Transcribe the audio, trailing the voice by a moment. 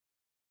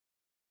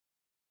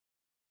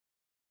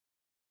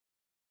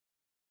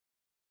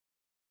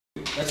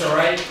That's all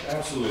right?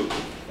 Absolutely.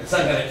 It's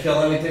not gonna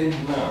kill anything?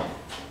 No.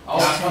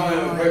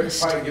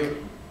 Probably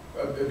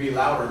it'd be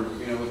louder,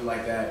 you know, with it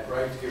like that,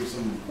 right? To give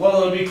some.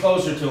 Well, it'll be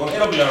closer to them.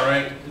 It'll be all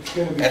right. It's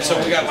gonna be And so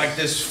fine. we got like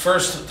this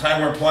first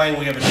time we're playing,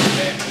 we have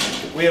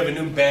a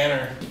new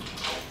banner,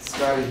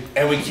 Scotty.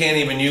 and we can't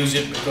even use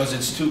it because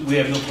it's too. We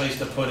have no place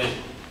to put it.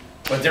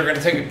 But they're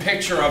gonna take a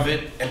picture of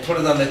it and put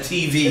it on the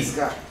TV.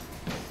 Scott.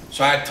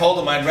 So I told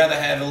them I'd rather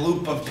have a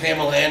loop of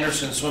Pamela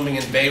Anderson swimming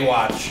in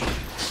Baywatch.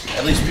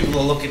 At least people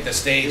will look at the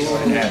stage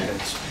when it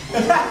happens.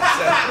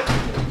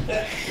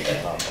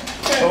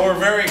 So we're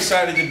very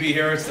excited to be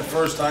here. It's the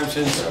first time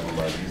since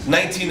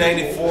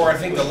 1994. I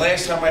think the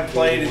last time I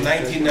played in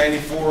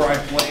 1994, I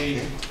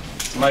played,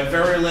 my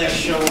very last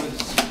show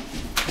was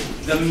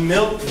the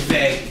Milk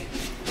Veg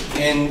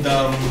in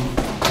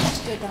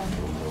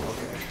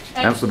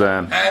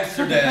Amsterdam.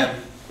 Amsterdam.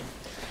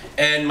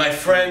 And my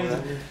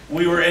friend,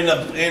 we were in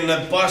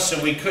a bus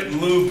and we couldn't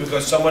move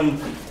because someone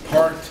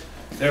parked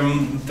their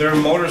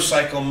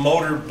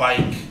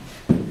motorbike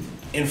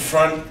in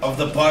front of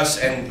the bus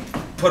and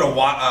put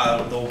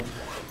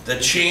the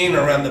chain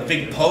around the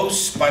big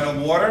posts by the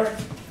water.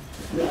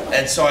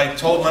 And so I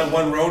told my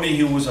one roadie,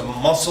 who was a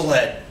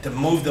musclehead, to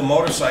move the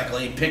motorcycle.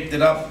 He picked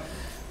it up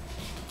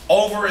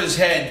over his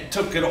head,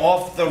 took it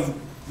off the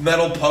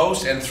metal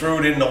post and threw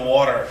it in the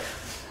water.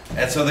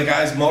 And so the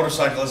guy's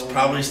motorcycle is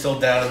probably still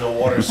down in the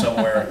water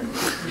somewhere.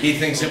 He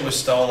thinks it was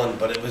stolen,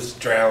 but it was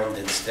drowned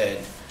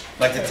instead.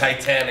 Like the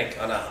Titanic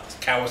on a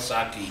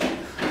Kawasaki.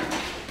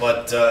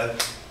 But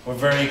we're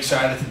very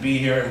excited to be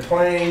here and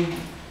playing.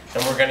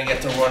 And we're gonna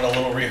get to run a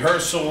little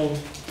rehearsal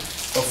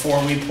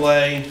before we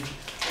play,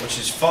 which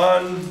is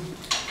fun.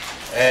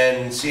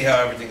 And see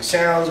how everything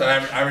sounds. And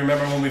I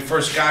remember when we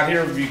first got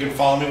here, if you can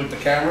follow me with the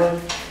camera,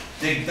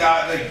 the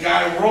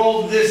guy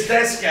rolled this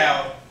desk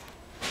out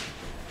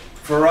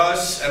for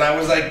us, and I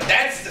was like,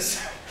 I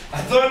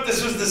thought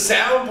this was the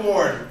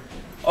soundboard.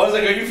 I was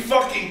like, are you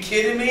fucking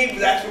kidding me?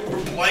 That's what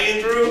we're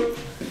playing through?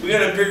 We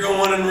got a bigger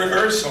one in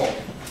rehearsal.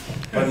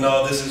 But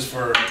no, this is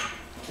for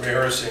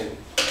rehearsing,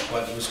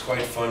 but it was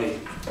quite funny.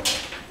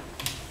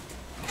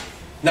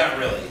 Not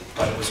really,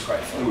 but it was quite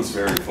funny. It was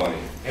very funny.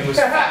 It was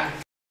fun.